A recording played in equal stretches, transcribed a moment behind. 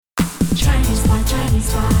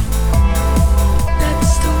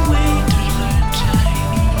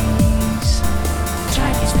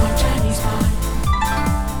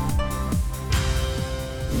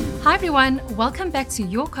everyone, welcome back to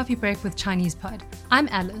Your Coffee Break with Chinese Pod. I'm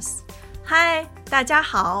Alice. Hi, 大家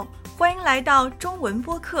好，欢迎来到中文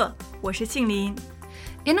播客，我是庆林。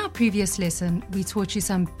In our previous lesson, we taught you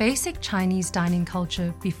some basic Chinese dining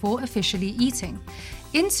culture before officially eating.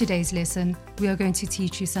 In today's lesson, we are going to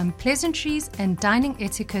teach you some pleasantries and dining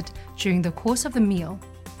etiquette during the course of the meal.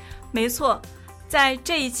 没错，在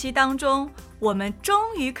这一期当中，我们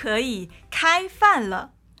终于可以开饭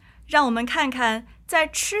了。让我们看看在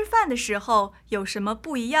吃饭的时候有什么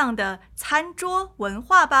不一样的餐桌文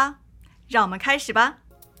化吧。让我们开始吧。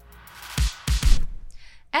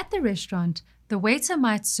At the restaurant, the waiter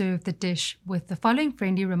might serve the dish with the following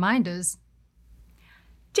friendly reminders.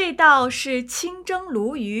 这道是清蒸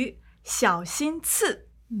鲈鱼，小心刺。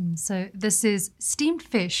So this is steamed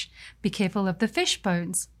fish. Be careful of the fish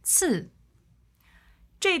bones. 刺。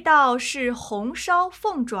这道是红烧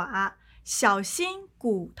凤爪，小心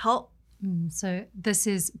骨头。So this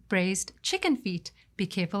is braised chicken feet. Be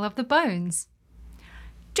careful of the bones.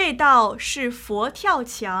 这道是佛跳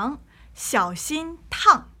墙，小心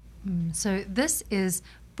烫。So this is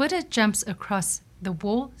Buddha jumps across the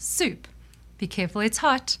wall soup. Be careful, it's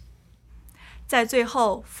hot. 在最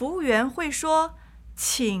后，服务员会说，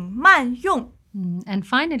请慢用。And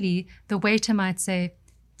finally, the waiter might say,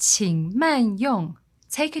 请慢用.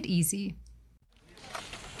 Take it easy.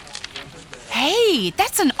 Hey,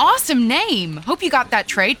 that's an awesome name. Hope you got that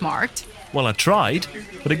trademarked. Well, I tried,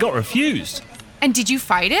 but it got refused. And did you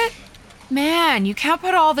fight it? Man, you can't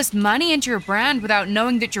put all this money into your brand without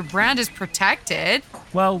knowing that your brand is protected.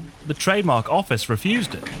 Well, the trademark office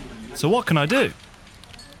refused it. So what can I do?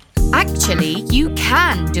 Actually, you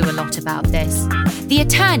can do a lot about this. The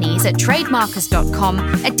attorneys at trademarkers.com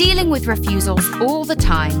are dealing with refusals all the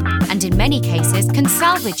time, and in many cases can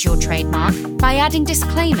salvage your trademark by adding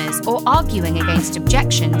disclaimers or arguing against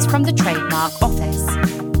objections from the trademark office.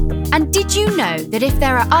 And did you know that if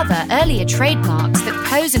there are other earlier trademarks that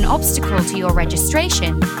pose an obstacle to your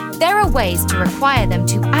registration, there are ways to require them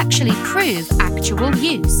to actually prove actual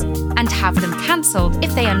use and have them cancelled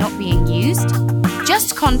if they are not being used?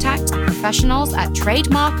 Just contact professionals at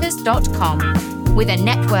trademarkers.com. With a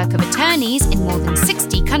network of attorneys in more than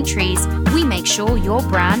 60 countries, we make sure your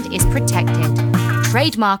brand is protected.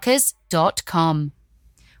 Trademarkers.com.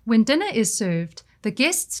 When dinner is served, the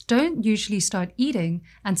guests don't usually start eating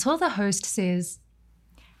until the host says,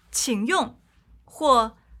 请用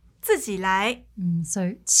或自己来。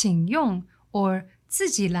So 请用 or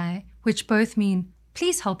自己来, which both mean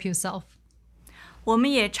please help yourself. 我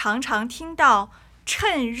们也常常听到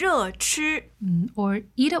趁热吃。Or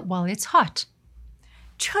eat it while it's hot.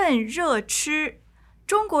 趁热吃，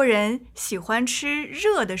中国人喜欢吃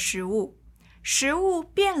热的食物，食物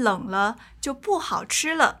变冷了就不好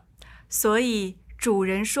吃了，所以主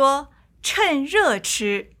人说趁热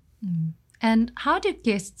吃。And how do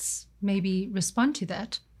guests maybe respond to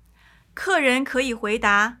that? 客人可以回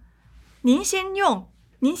答您先用，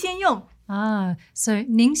您先用。So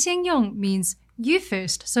您先用 means you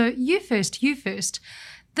first. So you first, you first.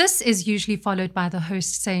 This is usually followed by the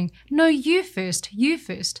host saying, no, you first, you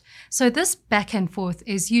first. So this back and forth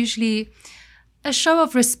is usually a show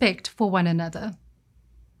of respect for one another.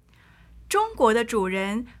 中国的主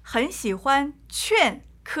人很喜欢劝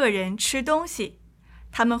客人吃东西，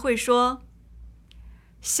他们会说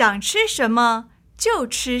想吃什么就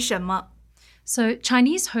吃什么。So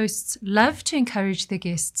Chinese hosts love to encourage their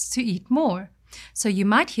guests to eat more. So you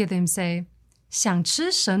might hear them say, 想吃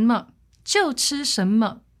什么就吃什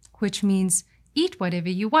么, which means eat whatever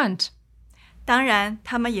you want. 当然，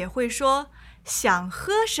他们也会说想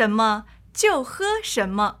喝什么就喝什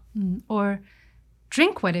么。Or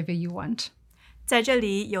drink whatever you want. 在这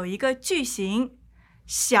里有一个句型，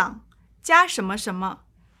想加什么什么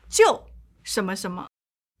就什么什么。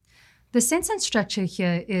The sentence structure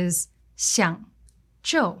here is 想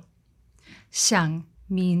就. 想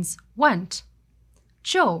means want.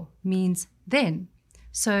 就 means then.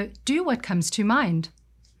 So do what comes to mind.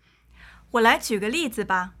 我来举个例子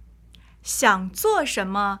吧，想做什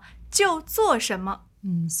么就做什么。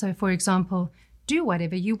So for example, do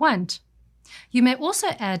whatever you want. You may also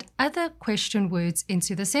add other question words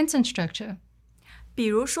into the sentence structure. 比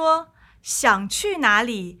如说，想去哪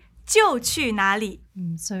里就去哪里。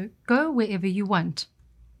So go wherever you want.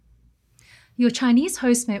 Your Chinese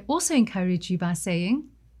host may also encourage you by saying,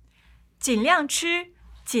 尽量吃，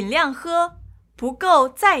尽量喝，不够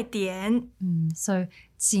再点。So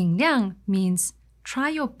尽量 means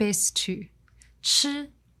try your best to.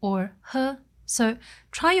 吃 or 喝. So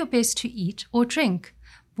try your best to eat or drink.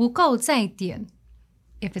 不够再点.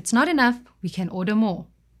 If it's not enough, we can order more.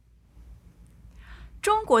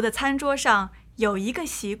 中国的餐桌上有一个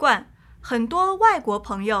习惯，很多外国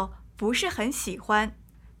朋友不是很喜欢，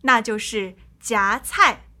那就是夹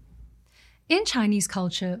菜。In Chinese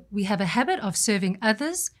culture, we have a habit of serving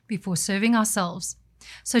others before serving ourselves.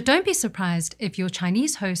 So don't be surprised if your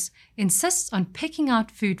Chinese host insists on picking out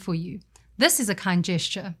food for you. This is a kind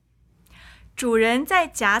gesture. 主人在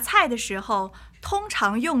夹菜的时候，通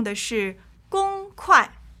常用的是公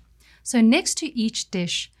筷。So next to each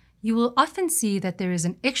dish, you will often see that there is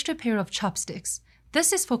an extra pair of chopsticks.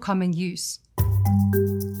 This is for common use.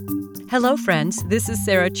 Hello, friends. This is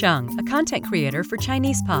Sarah Chung, a content creator for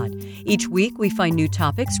ChinesePod. Each week, we find new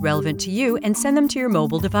topics relevant to you and send them to your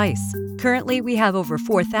mobile device. Currently, we have over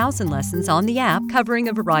 4,000 lessons on the app covering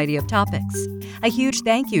a variety of topics. A huge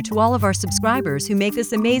thank you to all of our subscribers who make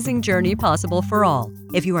this amazing journey possible for all.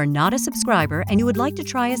 If you are not a subscriber and you would like to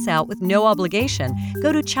try us out with no obligation,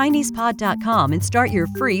 go to ChinesePod.com and start your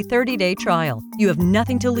free 30-day trial. You have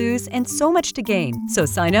nothing to lose and so much to gain, so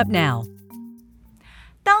sign up now.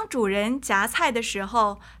 当主人夹菜的时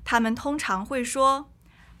候，他们通常会说：“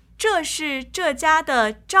这是这家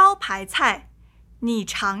的招牌菜，你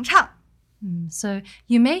尝尝。” So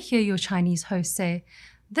you may hear your Chinese host say,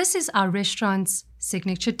 "This is our restaurant's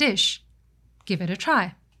signature dish. Give it a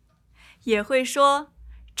try." 也会说：“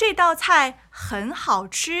这道菜很好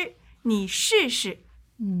吃，你试试。”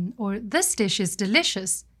 Or "This dish is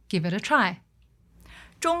delicious. Give it a try."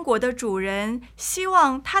 中国的主人希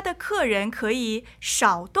望他的客人可以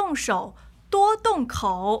少动手，多动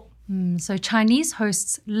口。So Chinese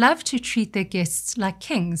hosts love to treat their guests like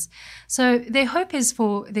kings. So their hope is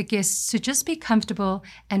for the guests to just be comfortable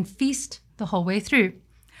and feast the whole way through.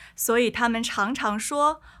 所以他们常常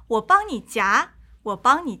说：“我帮你夹，我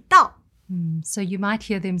帮你倒。” So you might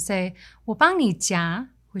hear them say, 我帮你夹,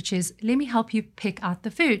 which is let me help you pick out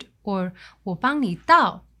the food, or 我帮你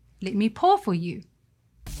倒, let me pour for you.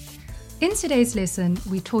 In today's lesson,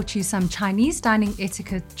 we taught you some Chinese dining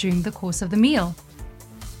etiquette during the course of the meal.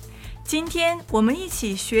 今天我们一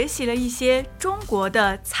起学习了一些中国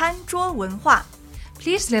的餐桌文化。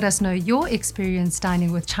Please let us know your experience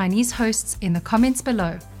dining with Chinese hosts in the comments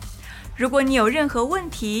below. 如果你有任何问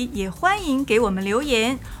题，也欢迎给我们留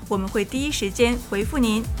言，我们会第一时间回复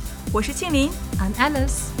您。我是庆林， I'm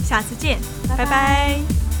Alice. 下次见，拜拜。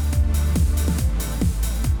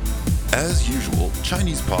As usual,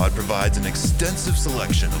 ChinesePod provides an extensive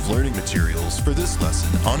selection of learning materials for this lesson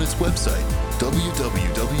on its website,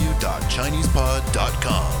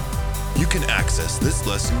 www.chinesepod.com. You can access this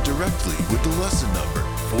lesson directly with the lesson number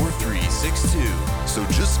 4362. So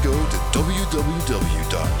just go to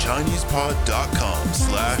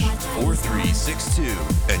www.chinesepod.com/4362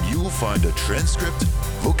 and you will find a transcript,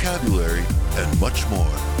 vocabulary, and much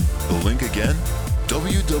more. The link again,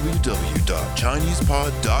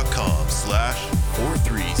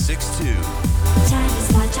 www.chinesepod.com/4362.